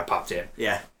first game I popped in.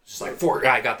 Yeah. Just like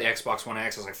I got the Xbox One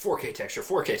X. I was like 4K texture,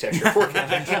 4K texture, 4K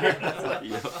texture.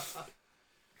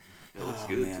 It looks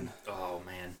good. Man. Oh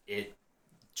man, it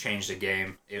changed the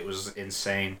game. It was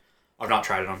insane. I've not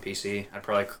tried it on PC. I'd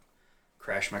probably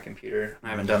crash my computer. I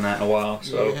haven't done that in a while,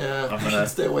 so yeah, I'm you gonna should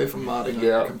stay away from modding on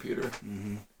your computer.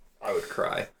 Mm-hmm. I would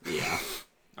cry. Yeah.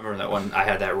 I remember that one. I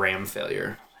had that RAM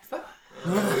failure.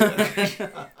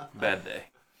 Bad day.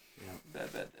 Yeah.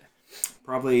 Bad day.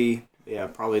 Probably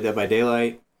Dead by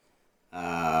Daylight.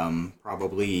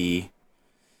 Probably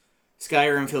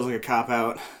Skyrim feels like a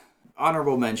cop-out.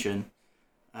 Honorable mention.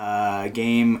 A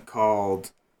game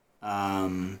called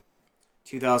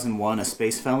 2001 A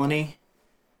Space Felony.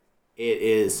 It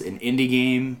is an indie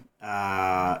game.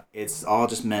 It's all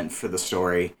just meant for the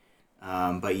story.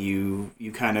 But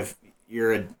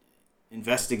you're an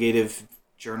investigative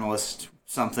journalist,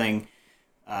 something,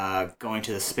 going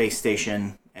to the space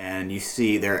station, and you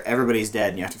see everybody's dead,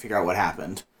 and you have to figure out what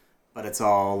happened. But it's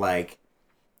all like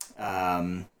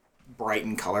bright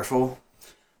and colorful.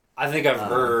 I think I've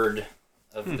heard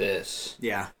of this.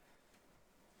 Yeah.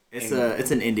 It's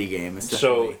an indie game. It's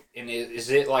So, is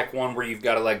it like one where you've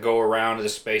got to like go around to the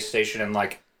space station and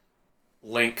like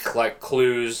link like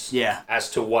clues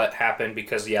as to what happened?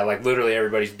 Because like literally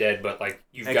everybody's dead, but like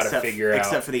you've got to figure out,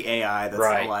 except for the AI that's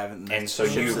alive. And so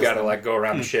you've got to like go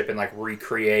around the ship and like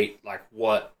recreate like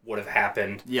what would have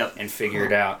happened. And figure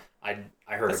it out. I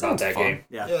heard about that game.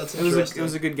 Yeah, it's it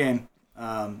was a good game.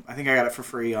 I think I got it for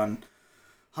free on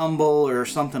Humble or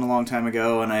something a long time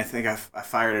ago, and I think I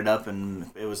fired it up, and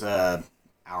it was a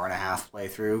hour and a half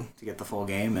playthrough to get the full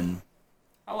game. And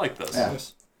I like those. Yeah.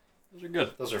 Those are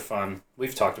good. Those are fun.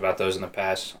 We've talked about those in the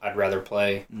past. I'd rather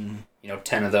play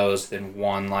 10 of those than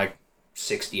one like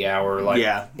 60-hour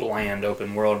bland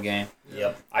open world game.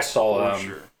 Yep. I saw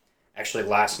actually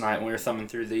last night when we were thumbing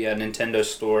through the Nintendo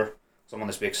store. So I'm on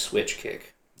this big Switch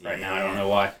kick right now. I don't know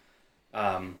why.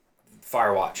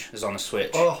 Firewatch is on the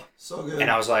Switch. Oh, so good. And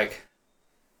I was like,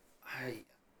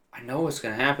 I know what's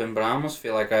going to happen, but I almost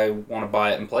feel like I want to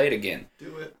buy it and play it again.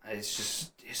 Do it.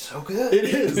 It's so good. It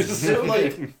is. It's so,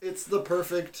 like, it's the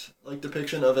perfect like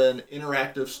depiction of an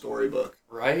interactive storybook.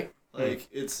 Right? Like,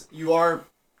 you are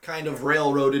kind of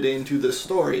railroaded into this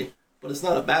story, but it's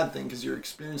not a bad thing because you're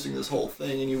experiencing this whole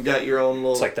thing and you've got your own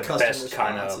little It's like the custom best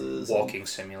kind of responses walking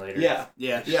simulator. Yeah.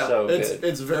 So good.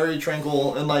 It's very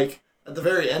tranquil, and like at the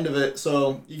very end of it,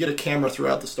 so you get a camera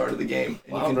throughout the start of the game.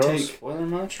 And Wow, you bro, can take spoiler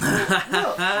much?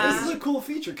 No, this is a cool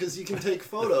feature because you can take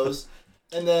photos,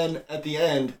 and then at the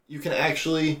end you can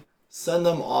actually send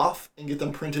them off and get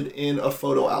them printed in a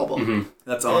photo album.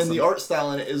 That's awesome. And the art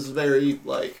style in it is very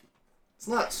like, it's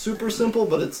not super simple,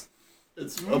 but it's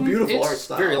a beautiful art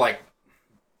style. It's very like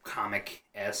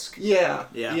comic-esque. Yeah.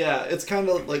 It's kind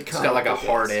of like It's got like a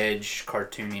hard edge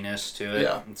cartooniness to it.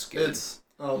 Yeah, It's good.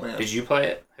 Oh man. Did you play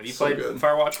it? Have you So played good.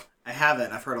 Firewatch? I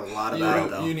haven't. I've heard a lot about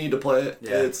it though. You need to play it.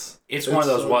 Yeah. It's one of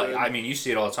those. so good. I mean, you see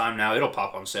it all the time now. It'll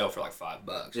pop on sale for like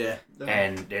 $5. Yeah.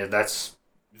 And that's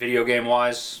video game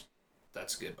wise.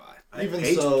 That's goodbye. Even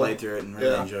Paige so- played through it and really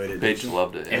Yeah. enjoyed it. Paige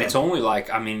loved it. And it's only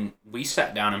like, I mean, we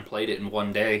sat down and played it in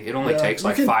one day. It only takes you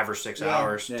like can- 5 or 6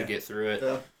 hours Yeah. to get through it.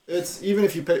 Yeah. It's even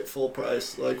if you pay full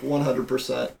price, like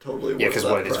 100% totally worth Yeah, because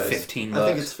that what, it's price. 15 I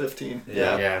think bucks? it's 15.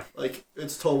 Yeah. Yeah. Like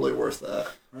it's totally worth that.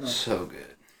 So good.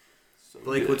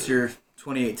 Blake, what's your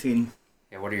 2018?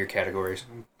 Yeah, what are your categories?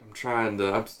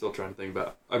 I'm still trying to think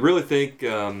about. I really think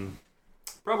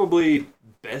probably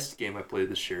best game I played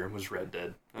this year was Red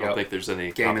Dead. I don't Yep. think there's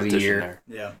any Game of the competition year. there.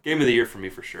 Yeah. Game of the year for me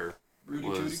for sure. Rudy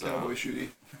Was, Tooty Cowboy Shooty.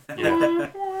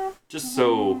 Yeah. Just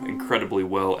so incredibly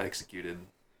well executed.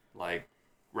 Like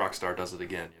Rockstar does it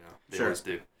again, you know. They Sure. always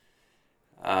do.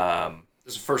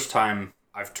 This is the first time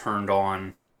I've turned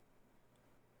on.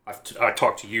 I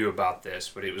talked to you about this,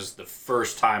 but it was the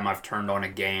first time I've turned on a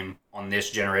game on this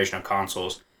generation of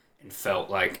consoles and felt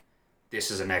like this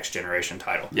is a next generation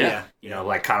title. Yeah. You know,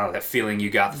 like kind of that feeling you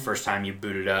got the first time you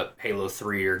booted up Halo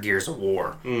 3 or Gears of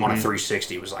War on a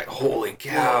 360. It was like, holy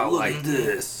cow, Look like at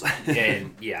this.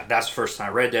 and yeah, that's the first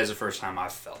time. Red Dead's the first time I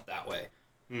felt that way.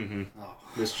 Mm-hmm. Oh,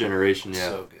 This generation, yeah.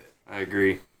 so good. I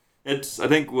agree. I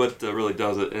think what really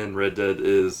does it in Red Dead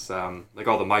is like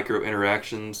all the micro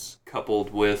interactions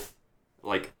coupled with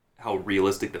like how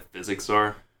realistic the physics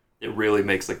are. It really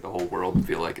makes like the whole world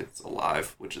feel like it's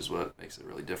alive, which is what makes it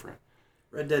really different.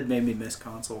 Red Dead made me miss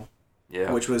console,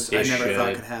 Yeah. which was It I never thought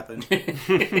should. could happen.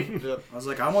 Yep. I was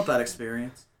like, I want that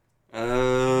experience.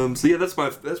 So yeah, that's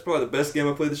probably the best game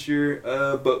I played this year.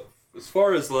 But as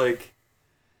far as like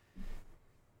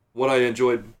what I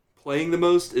enjoyed playing the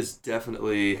most is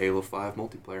definitely Halo 5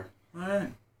 multiplayer. All right.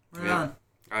 Right on.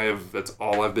 That's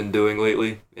all I've been doing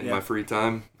lately in Yeah. my free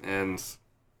time, and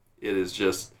it is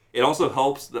just. It also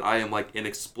helps that I am like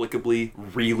inexplicably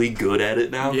really good at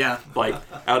it now. Yeah. Like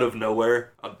out of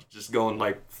nowhere, I'm just going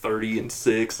like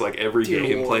 30-6 like every Dear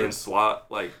game Lord. playing SWAT.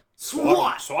 Like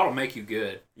SWAT will make you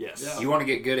good. yes. Yeah. You want to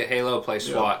get good at Halo, play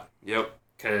SWAT. Yep.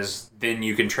 Because then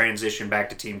you can transition back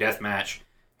to Team Deathmatch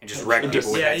and just wreck And people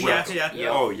just- with Yeah, that yeah, truck. yeah.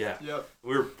 Oh yeah. Yep.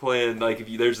 We're playing like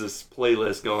there's this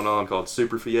playlist going on called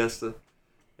Super Fiesta,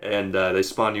 and they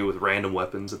spawn you with random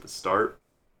weapons at the start.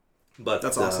 But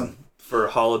That's awesome. For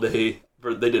they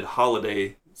did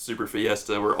holiday Super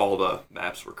Fiesta where all the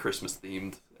maps were Christmas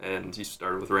themed, and you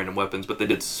started with random weapons. But they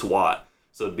did SWAT,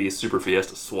 so it'd be a Super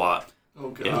Fiesta SWAT, Oh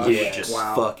and god. we Yeah. would just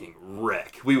Wow. fucking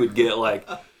wreck. We would get like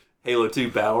Halo 2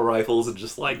 battle rifles and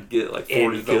just like get like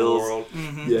 40 In the kills. world.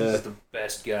 Yeah. It's the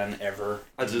best gun ever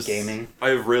I in just gaming.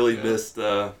 I've really Yeah. missed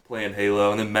playing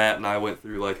Halo, and then Matt and I went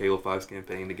through like Halo 5's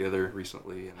campaign together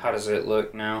recently. And How does it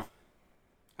look now?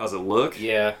 how's it look?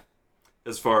 Yeah.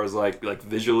 As far as like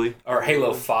visually, Or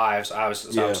Halo 5s.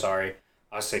 Yeah. I'm sorry.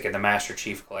 I was thinking the Master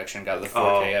Chief Collection got the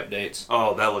 4K updates.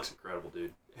 oh, that looks incredible,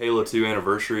 dude. Halo 2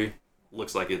 Anniversary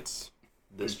looks like it's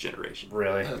this generation.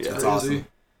 Really. That's Yeah. crazy. That's awesome.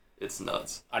 It's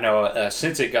nuts. I know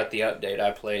since it got the update, I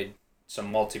played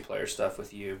some multiplayer stuff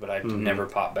with you, but I Mhm. never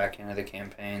popped back into the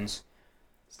campaigns.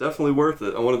 It's definitely worth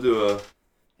it. I want to do a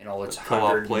In all its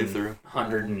co-op playthrough.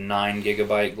 109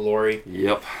 gigabyte glory.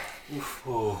 Yep.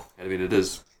 I mean, it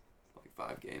is like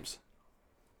 5 games.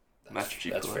 Master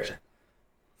Chief That's Collection. fair.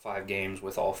 5 games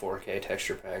with all 4K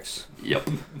texture packs. Yep.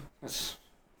 That's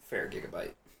fair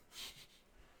gigabyte.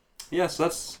 Yeah, so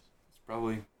that's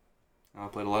probably. I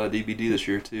played a lot of DBD this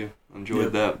year too. Enjoyed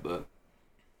Yep. that, but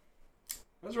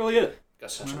that's really it.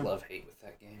 Got such a love-hate with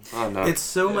that game. Oh no. It's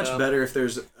so much Yeah. better if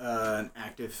there's an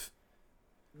active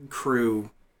crew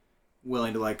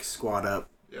willing to like squad up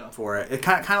Yeah. for it. It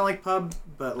kind of like pub,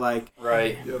 but like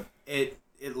Right. Yep.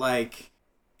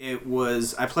 it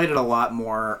was. I played it a lot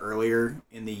more earlier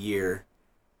in the year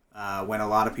when a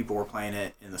lot of people were playing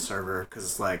it in the server because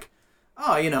it's like,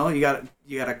 oh, you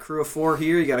got a crew of 4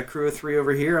 here, you got a crew of 3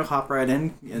 over here. I'll hop right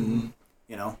in, and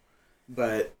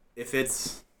But if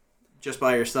it's just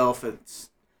by yourself, it's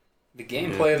The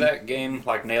gameplay of that game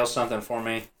like nails something for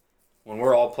me. When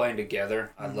we're all playing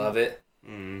together, I love it.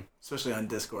 Mm. especially on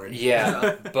Discord.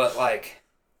 Yeah, but like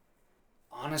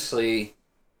honestly,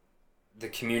 the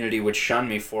community would shun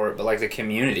me for it. But like the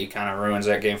community kind of ruins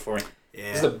that game for me. Yeah.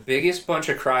 It's the biggest bunch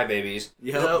of crybabies.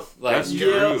 Yep. Like That's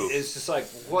true. it's just like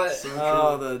what? So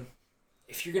Oh, the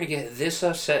If you're gonna get this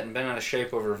upset and bent out of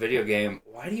shape over a video game,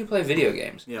 why do you play video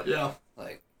games? yep. Yeah.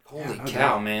 Like holy Yeah, no cow,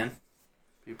 doubt. man!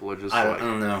 People are just I like.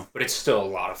 don't know, but it's still a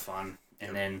lot of fun.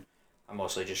 And then I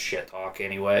mostly just shit talk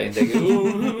anyway. They go,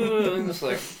 ooh, and it's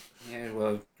like, yeah,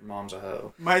 well, your mom's a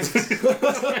hoe. I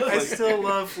still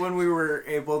love when we were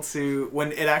able to,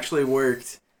 when it actually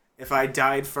worked, if I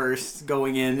died first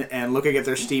going in and looking at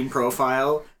their Steam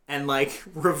profile and like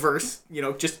reverse,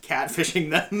 just catfishing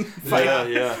them,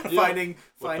 Yeah.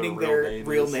 finding What their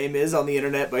real name is on the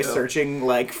internet by searching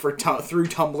like through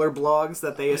Tumblr blogs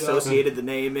that they associated the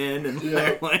name in, and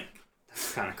they're like,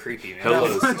 That's kind of creepy, man. Hello,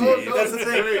 That's- Steve. That's the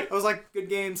thing. I was like, good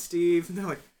game, Steve. And they're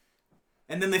like,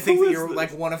 and then they think Who that is you're this?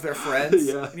 like one of their friends.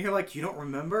 Yeah. And you're like, you don't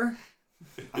remember?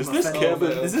 Is I'm this offended.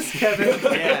 Kevin? Is this Kevin?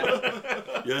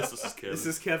 Yeah. Yes, this is Kevin. This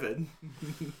is Kevin.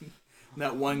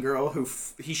 That one girl who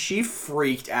she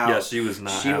freaked out. Yeah, she was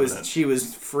not. She having was it. she was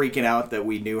freaking out that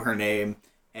we knew her name,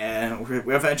 and we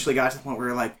eventually got to the point where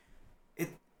we were like, your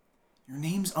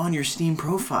name's on your Steam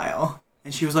profile,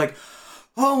 and she was like,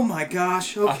 oh my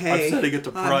gosh, okay. I'm setting it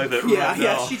to private Yeah, right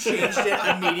yeah, now. she changed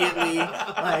it immediately.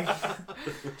 Like,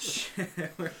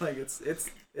 we're like,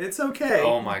 it's okay.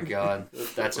 Oh my god,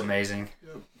 that's amazing.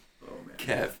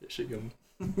 Catfishing them.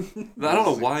 I don't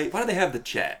know why. Why do they have the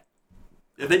chat?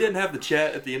 If they didn't have the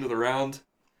chat at the end of the round,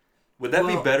 would that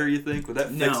be Well, better? You think? Would that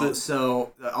fix No, it?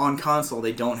 so on console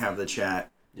they don't have the chat,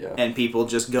 Yeah. and people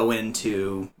just go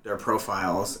into their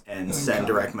profiles and send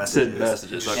direct messages. Send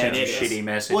messages. And Okay. it is Shitty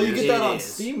messages. Well, you get that It on is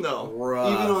Steam though.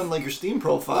 rough. Even on like your Steam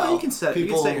profile. Well, you can set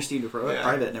people, your Steam to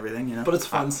private and everything, But it's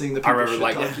fun seeing the I people remember shit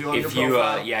like talk you on if your you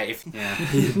profile.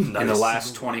 in the Nice.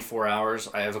 last 24 hours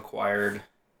I have acquired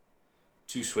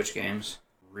 2 Switch games.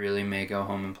 Really may go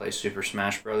home and play Super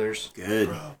Smash Brothers.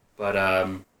 Good. But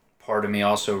part of me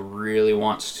also really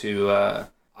wants to.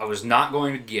 I was not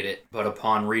going to get it, but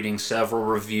upon reading several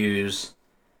reviews,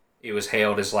 it was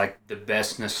hailed as like the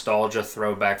best nostalgia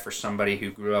throwback for somebody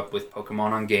who grew up with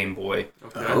Pokemon on Game Boy.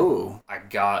 Okay. Oh. I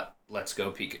got Let's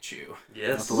Go Pikachu.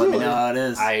 Yes. Let me know how it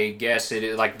is. I guess it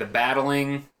is like the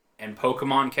battling and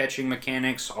Pokemon catching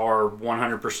mechanics are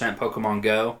 100% Pokemon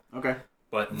Go. Okay.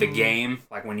 But the game,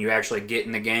 like when you actually get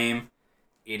in the game,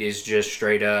 it is just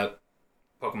straight up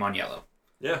Pokemon Yellow.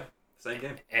 Yeah. Same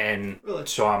game. And Really?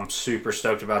 so I'm super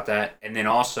stoked about that. And then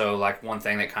also, like, one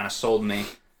thing that kind of sold me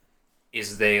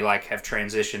is they, like, have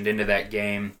transitioned into that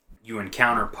game. You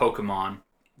encounter Pokemon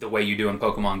the way you do in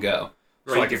Pokemon Go.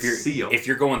 So, Right, like, you if can see 'em. you're if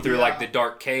you're going through, like, Yeah. the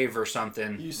dark cave or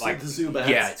something, You see like, the Zubats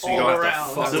yeah, so you all don't around. have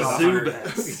to fuck The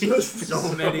with Zubats. Just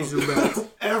So many Zubats.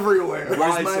 everywhere. Where's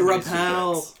Why my so many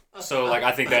Repel? Zubats? So, like,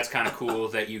 I think that's kind of cool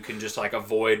that you can just, like,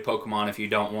 avoid Pokemon if you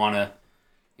don't want to,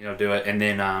 you know, do it. And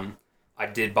then I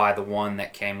did buy the one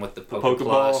that came with the Pokeball.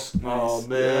 Plus. Oh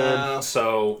man. Yeah.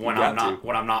 So when You I'm got not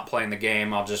when I'm not playing the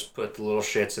game, I'll just put the little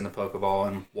shits in the Pokeball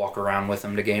and walk around with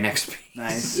them to gain XP.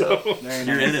 Nice. So Very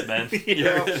You're nice. in it, man.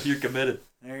 Yeah. You're committed.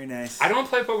 Very nice. I don't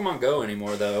play Pokemon Go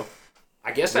anymore though.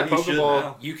 I guess that Maybe you should Pokeball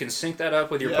now. you can sync that up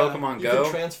with your Yeah, Pokemon you Go,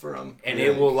 can transfer them. and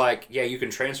it will like you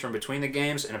can transfer them between the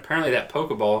games. And apparently that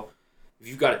Pokeball, if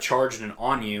you've got it charged and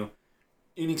on you,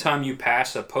 anytime you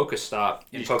pass a Pokestop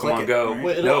in You just click Pokemon it, Go, right?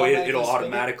 Wait, it'll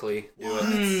automatically do it.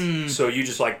 Mm. So you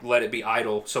just like let it be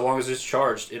idle. So long as it's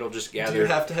charged, it'll just Do you gather.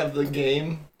 have to have the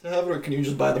game to have it, or can you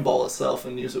just buy the ball itself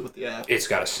and use it with the app? It's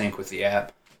got to sync with the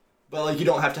app. But like, you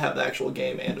don't have to have the actual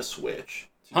game and a Switch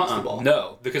to use the ball.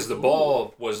 No, because the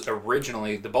ball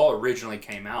originally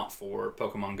came out for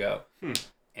Pokemon Go,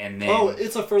 and then Oh,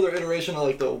 it's a further iteration of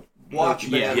like the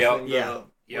watch band Yep. thing. Yeah.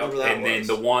 Whatever that and then was.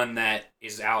 the one that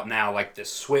is out now, like the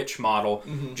Switch model,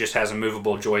 Mhm. just has a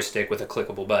movable joystick with a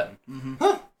clickable button.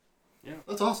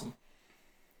 That's awesome.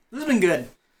 This has been good.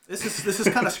 This is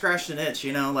kind of scratched an itch,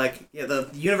 you know. Like, yeah, the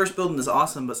universe building is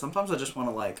awesome, but sometimes I just want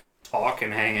to like Talk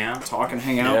and hang out. talk and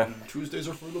hang out. Yeah. Tuesdays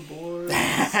are for the boys.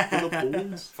 For the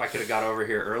boys. If I could have got over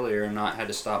here earlier and not had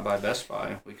to stop by Best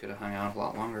Buy, we could have hung out a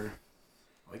lot longer.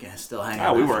 We can still hang Ah,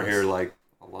 out. we after weren't this. here like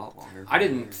a lot longer. I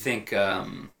didn't think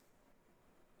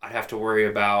I'd have to worry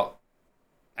about.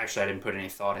 Actually, I didn't put any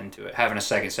thought into it. Having a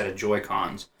second set of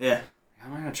Joy-Cons. Yeah. How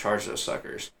am I going to charge those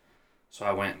suckers? So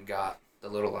I went and got the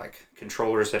little like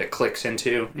controllers that it clicks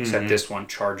into, except Mhm. this one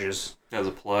charges As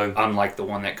a plug. unlike the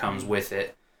one that comes with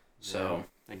it. So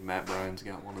I think Matt Bryan's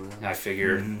got one of them. I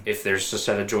figure if there's a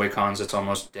set of Joy-Cons that's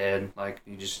almost dead, like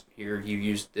you just you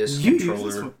use this You use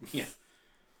controller. this one. Yeah.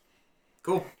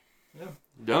 Cool.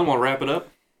 Done? Want to wrap it up?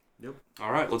 Yep.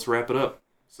 All right, let's wrap it up.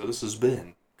 So this has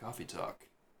been Coffee Talk,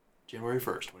 January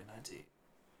 1st, 2019.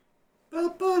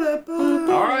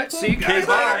 All right, see you guys.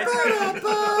 Bye.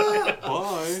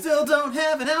 Bye. Still don't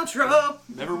have an outro.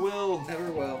 Never will.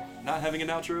 Never will. Not having an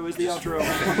outro is the outro.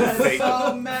 Fade,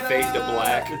 So meta. fade to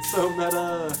black. It's so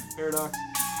meta. Paradox.